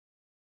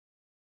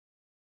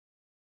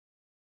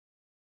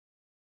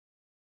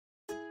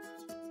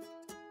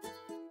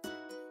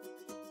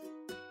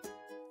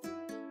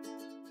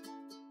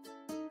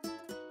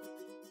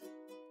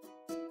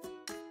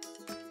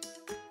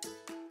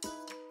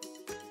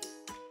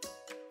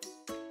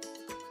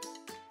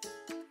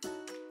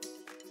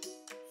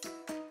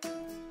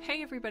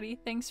Hey everybody,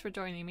 thanks for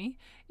joining me.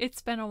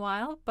 It's been a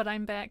while, but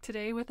I'm back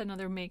today with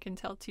another Make and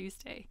Tell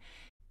Tuesday.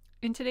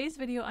 In today's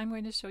video, I'm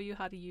going to show you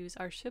how to use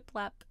our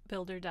Shiplap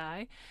Builder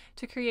die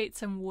to create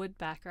some wood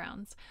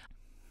backgrounds.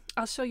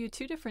 I'll show you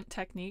two different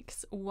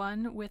techniques,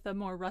 one with a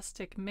more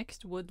rustic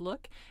mixed wood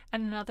look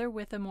and another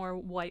with a more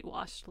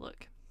whitewashed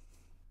look.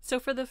 So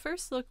for the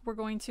first look, we're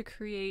going to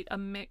create a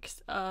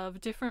mix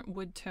of different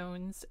wood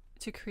tones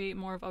to create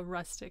more of a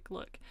rustic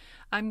look.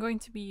 I'm going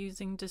to be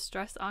using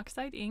Distress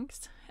Oxide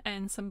inks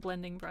and some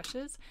blending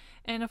brushes,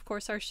 and of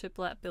course our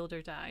Shiplap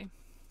Builder die.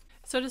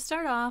 So to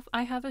start off,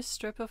 I have a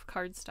strip of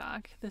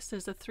cardstock. This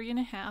is a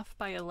 3.5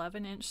 by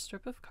 11 inch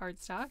strip of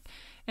cardstock,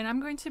 and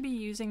I'm going to be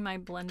using my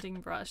blending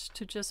brush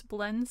to just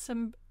blend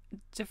some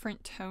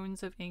different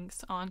tones of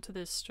inks onto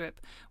this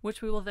strip,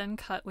 which we will then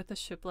cut with the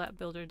Shiplap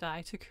Builder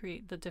die to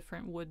create the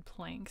different wood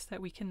planks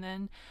that we can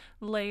then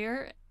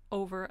layer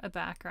over a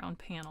background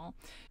panel.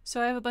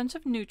 So I have a bunch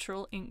of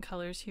neutral ink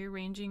colors here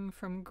ranging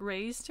from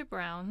grays to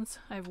browns.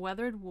 I have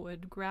weathered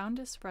wood, ground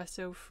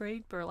espresso,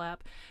 frayed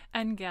burlap,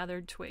 and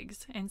gathered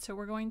twigs. And so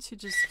we're going to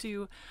just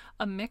do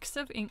a mix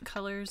of ink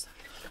colors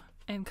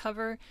and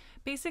cover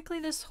basically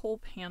this whole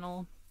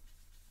panel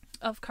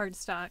of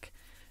cardstock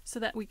so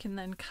that we can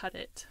then cut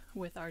it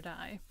with our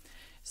die.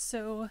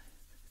 So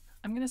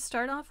I'm going to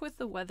start off with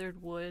the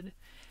weathered wood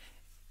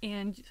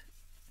and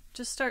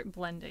just start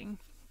blending.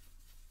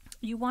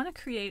 You want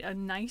to create a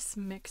nice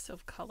mix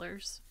of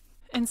colors.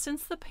 And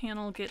since the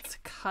panel gets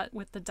cut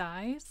with the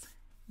dies,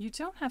 you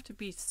don't have to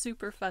be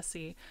super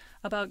fussy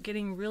about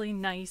getting really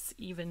nice,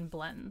 even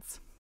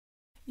blends.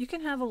 You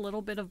can have a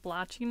little bit of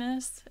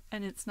blotchiness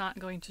and it's not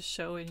going to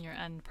show in your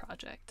end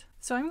project.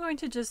 So I'm going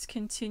to just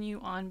continue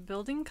on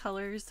building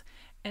colors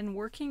and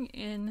working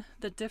in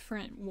the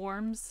different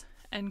warms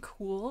and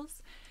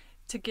cools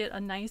to get a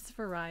nice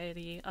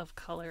variety of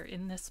color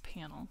in this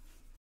panel.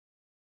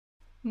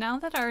 Now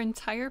that our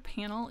entire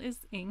panel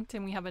is inked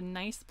and we have a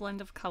nice blend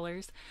of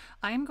colors,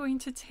 I am going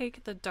to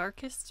take the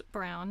darkest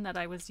brown that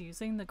I was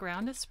using, the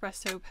ground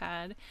espresso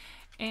pad,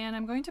 and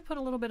I'm going to put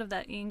a little bit of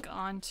that ink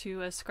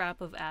onto a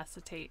scrap of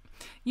acetate.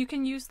 You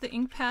can use the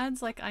ink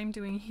pads like I'm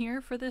doing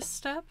here for this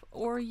step,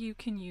 or you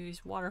can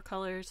use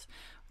watercolors,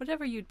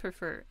 whatever you'd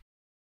prefer.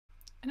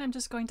 And I'm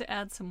just going to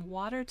add some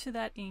water to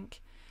that ink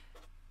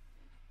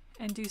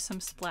and do some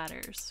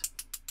splatters.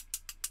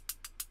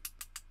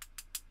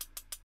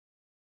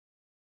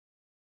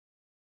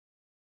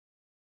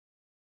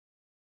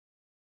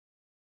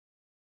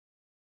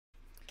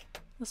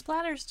 The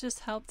splatters just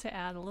help to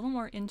add a little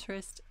more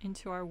interest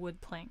into our wood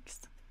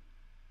planks.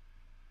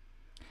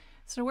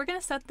 So we're going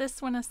to set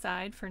this one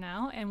aside for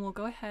now, and we'll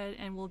go ahead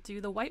and we'll do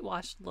the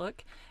whitewashed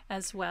look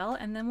as well,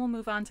 and then we'll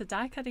move on to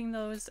die cutting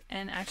those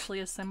and actually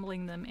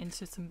assembling them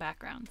into some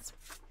backgrounds.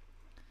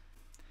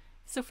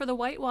 So for the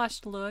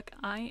whitewashed look,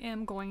 I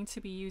am going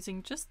to be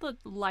using just the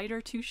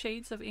lighter two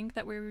shades of ink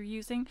that we were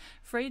using,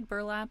 frayed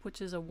burlap, which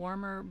is a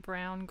warmer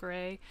brown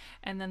gray,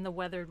 and then the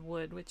weathered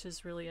wood, which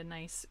is really a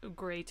nice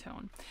gray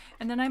tone.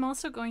 And then I'm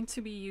also going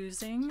to be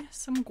using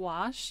some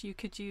gouache. You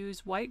could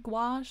use white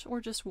gouache or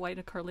just white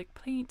acrylic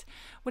paint,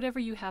 whatever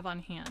you have on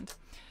hand.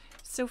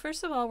 So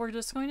first of all, we're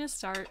just going to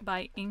start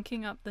by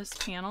inking up this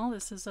panel.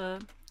 This is a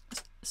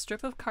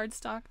strip of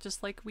cardstock,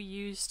 just like we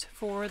used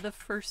for the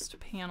first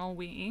panel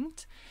we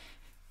inked.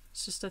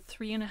 It's just a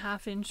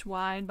 3.5 inch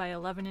wide by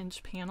 11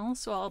 inch panel,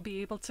 so I'll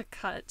be able to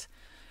cut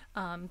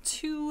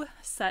two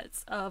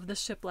sets of the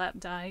Shiplap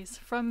dies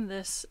from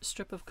this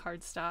strip of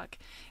cardstock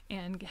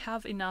and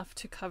have enough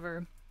to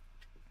cover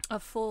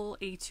a full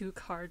A2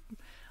 card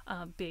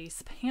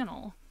base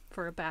panel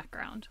for a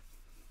background.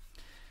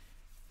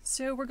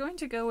 So we're going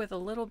to go with a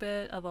little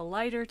bit of a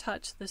lighter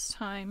touch this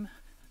time,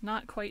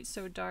 not quite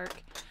so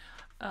dark,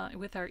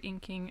 with our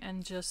inking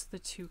and just the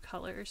two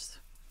colors.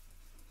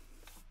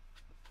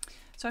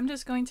 So I'm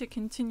just going to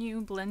continue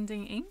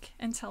blending ink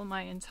until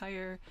my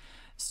entire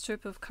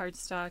strip of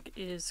cardstock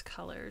is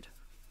colored.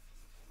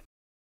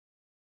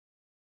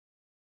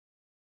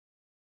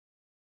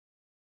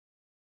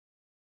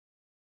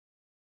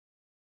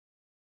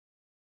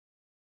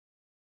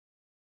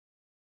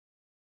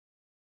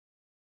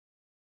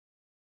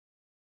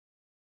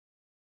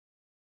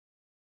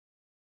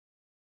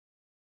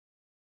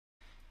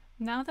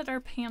 Now that our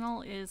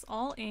panel is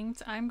all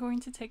inked, I'm going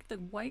to take the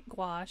white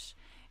gouache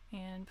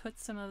and put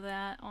some of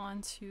that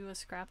onto a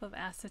scrap of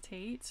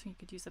acetate. So you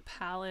could use a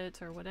palette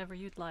or whatever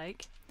you'd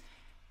like.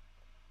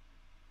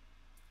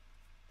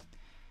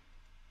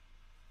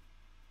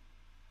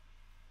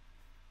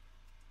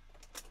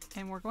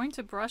 And we're going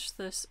to brush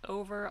this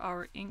over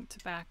our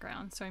inked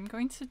background. So I'm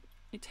going to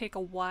take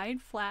a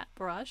wide flat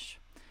brush,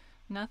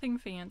 nothing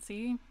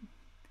fancy,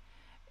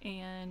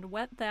 and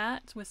wet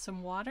that with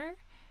some water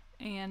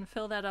and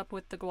fill that up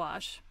with the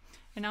gouache.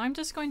 And now I'm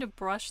just going to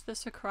brush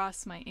this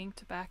across my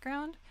inked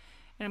background,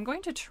 and I'm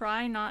going to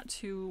try not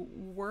to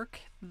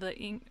work the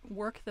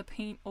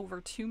paint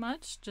over too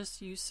much.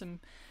 Just use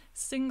some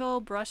single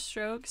brush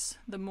strokes.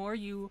 The more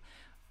you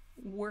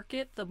work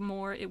it, the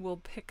more it will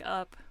pick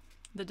up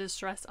the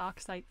Distress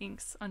Oxide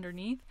inks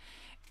underneath,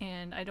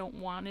 and I don't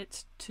want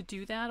it to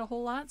do that a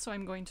whole lot, so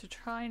I'm going to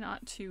try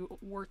not to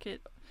work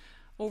it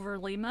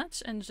overly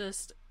much and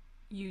just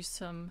use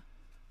some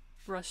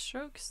brush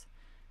strokes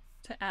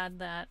to add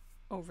that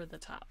over the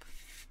top.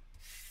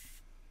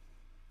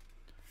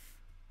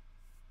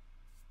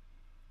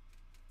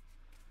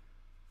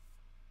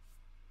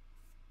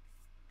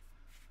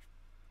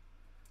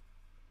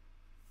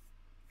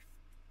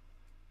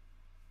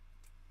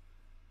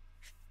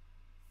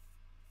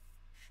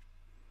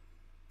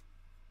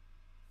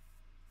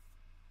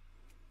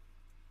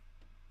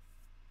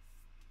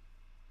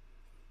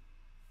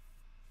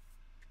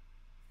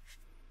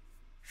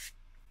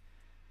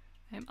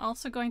 I'm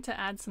also going to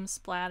add some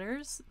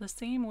splatters the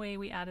same way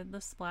we added the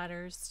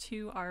splatters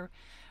to our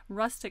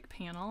rustic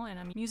panel, and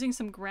I'm using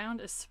some ground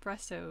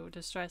espresso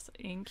distress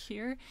ink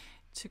here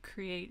to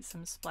create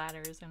some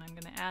splatters, and I'm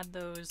going to add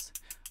those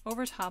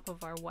over top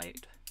of our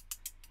white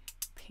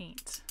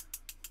paint.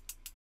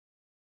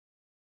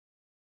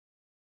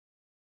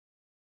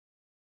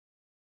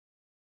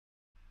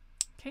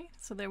 Okay,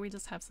 so there we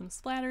just have some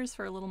splatters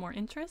for a little more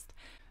interest.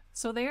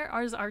 So there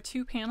are our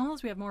two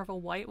panels. We have more of a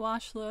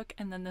whitewash look,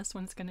 and then this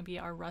one's going to be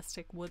our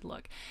rustic wood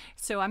look.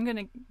 So I'm going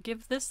to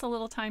give this a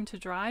little time to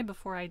dry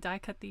before I die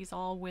cut these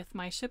all with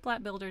my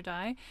Shiplap Builder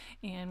die.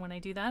 And when I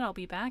do that, I'll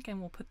be back and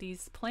we'll put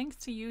these planks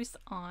to use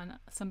on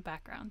some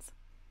backgrounds.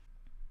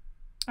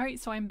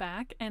 Alright, so I'm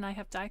back and I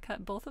have die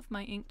cut both of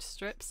my inked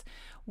strips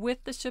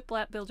with the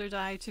Shiplap Builder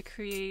die to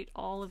create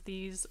all of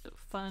these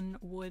fun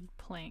wood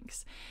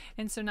planks.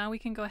 And so now we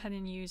can go ahead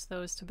and use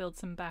those to build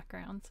some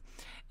backgrounds.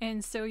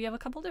 And so you have a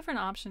couple different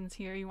options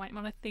here. You might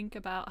want to think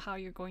about how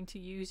you're going to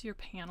use your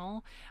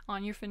panel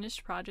on your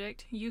finished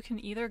project. You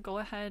can either go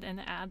ahead and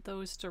add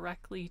those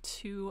directly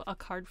to a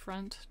card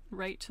front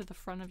right to the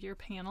front of your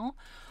panel,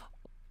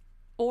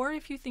 or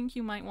if you think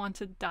you might want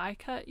to die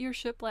cut your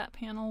Shiplap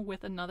panel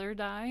with another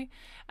die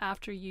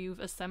after you've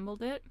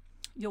assembled it,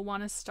 you'll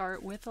want to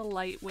start with a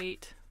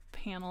lightweight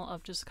panel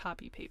of just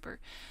copy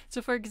paper.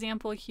 So for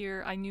example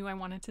here, I knew I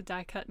wanted to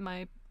die cut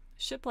my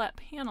Shiplap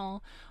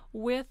panel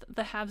with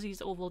the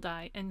Halvesies oval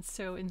die, and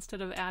so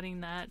instead of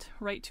adding that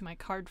right to my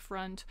card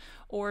front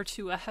or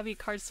to a heavy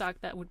cardstock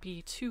that would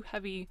be too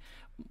heavy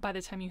by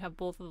the time you have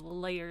both of the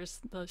layers,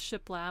 the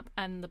Shiplap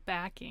and the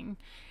backing,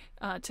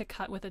 to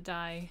cut with a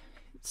die,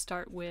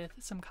 start with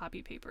some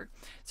copy paper.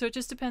 So it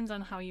just depends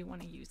on how you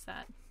want to use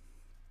that.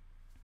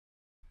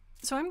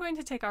 So I'm going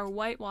to take our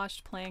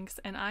whitewashed planks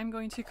and I'm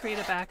going to create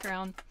a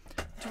background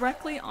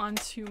directly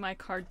onto my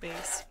card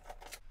base.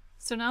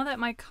 So now that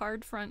my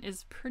card front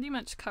is pretty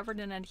much covered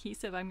in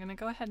adhesive, I'm going to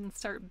go ahead and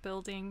start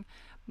building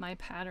my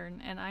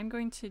pattern, and I'm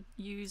going to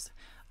use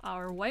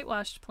our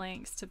whitewashed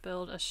planks to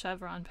build a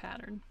chevron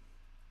pattern.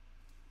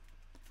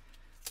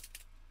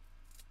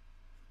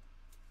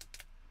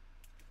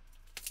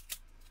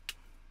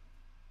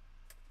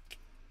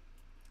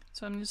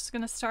 So I'm just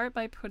going to start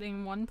by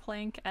putting one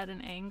plank at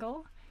an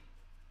angle,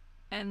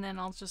 and then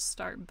I'll just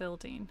start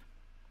building.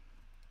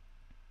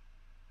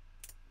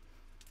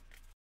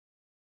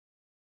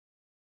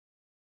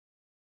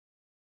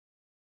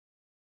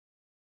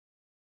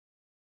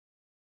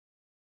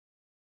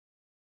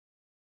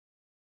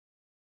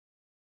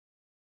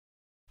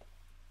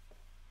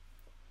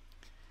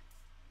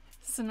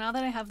 So now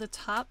that I have the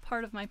top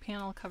part of my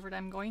panel covered,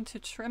 I'm going to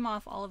trim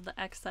off all of the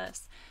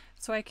excess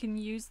so I can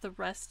use the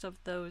rest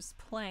of those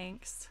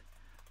planks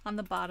on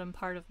the bottom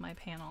part of my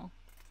panel.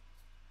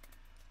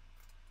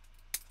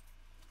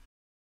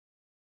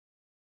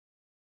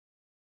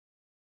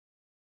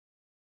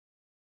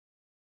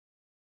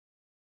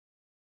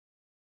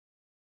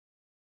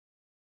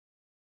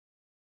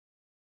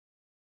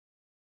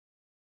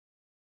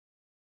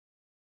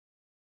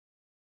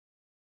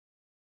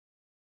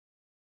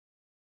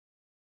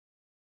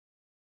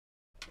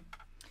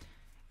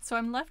 So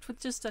I'm left with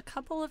just a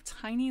couple of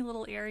tiny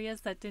little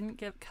areas that didn't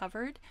get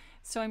covered.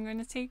 So I'm going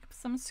to take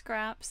some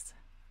scraps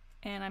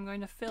and I'm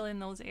going to fill in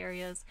those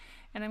areas,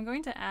 and I'm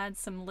going to add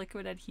some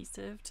liquid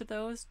adhesive to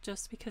those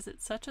just because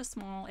it's such a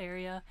small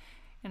area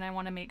and I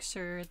want to make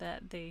sure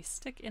that they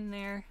stick in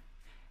there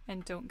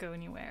and don't go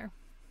anywhere.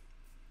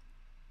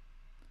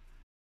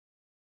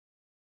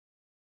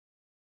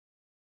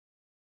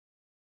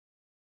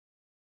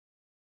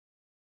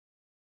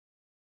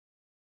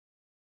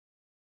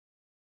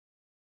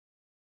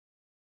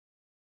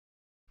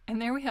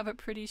 And there we have a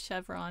pretty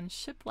chevron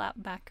shiplap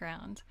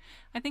background.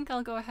 I think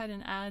I'll go ahead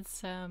and add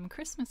some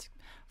Christmas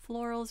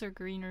florals or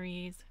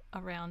greeneries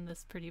around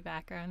this pretty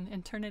background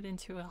and turn it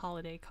into a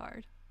holiday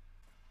card.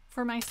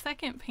 For my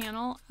second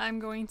panel, I'm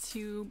going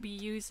to be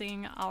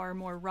using our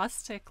more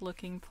rustic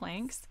looking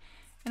planks,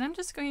 and I'm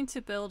just going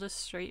to build a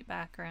straight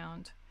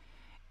background.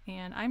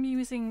 And I'm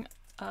using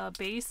a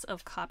base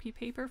of copy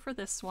paper for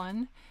this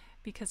one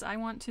because I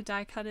want to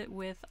die cut it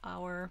with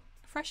our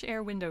fresh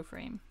air window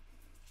frame.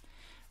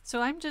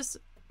 So I'm just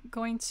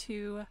going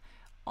to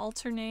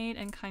alternate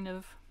and kind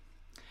of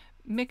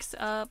mix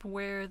up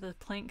where the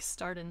planks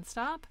start and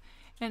stop,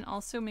 and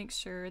also make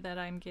sure that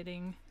I'm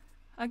getting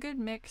a good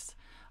mix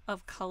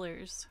of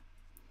colors.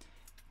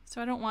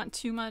 So I don't want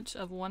too much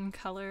of one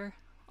color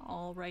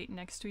all right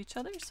next to each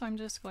other, so I'm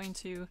just going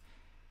to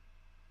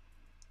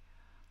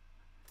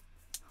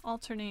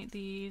alternate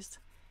these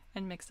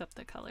and mix up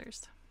the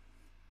colors.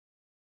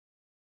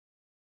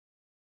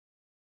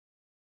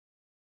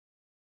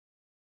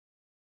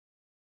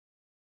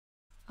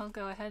 I'll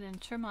go ahead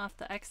and trim off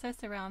the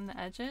excess around the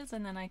edges,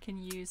 and then I can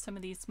use some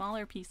of these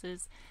smaller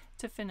pieces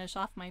to finish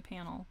off my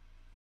panel.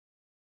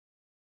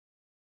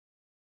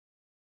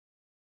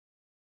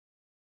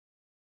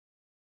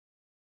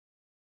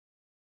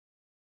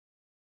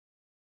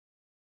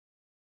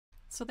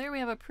 So there we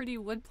have a pretty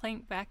wood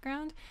plank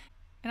background,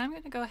 and I'm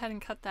going to go ahead and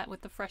cut that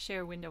with the fresh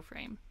air window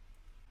frame.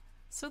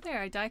 So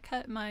there, I die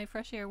cut my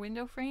fresh air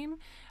window frame.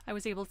 I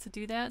was able to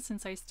do that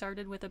since I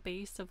started with a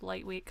base of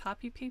lightweight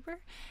copy paper,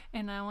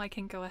 and now I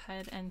can go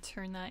ahead and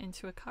turn that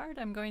into a card.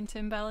 I'm going to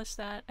embellish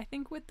that, I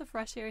think, with the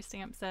fresh air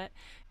stamp set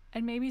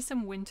and maybe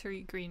some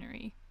wintry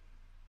greenery.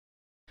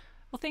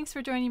 Well, thanks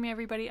for joining me,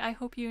 everybody. I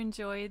hope you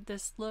enjoyed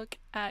this look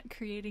at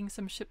creating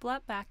some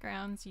shiplap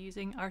backgrounds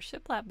using our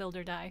Shiplap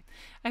Builder die.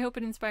 I hope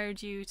it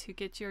inspired you to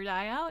get your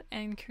die out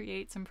and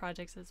create some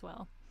projects as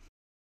well.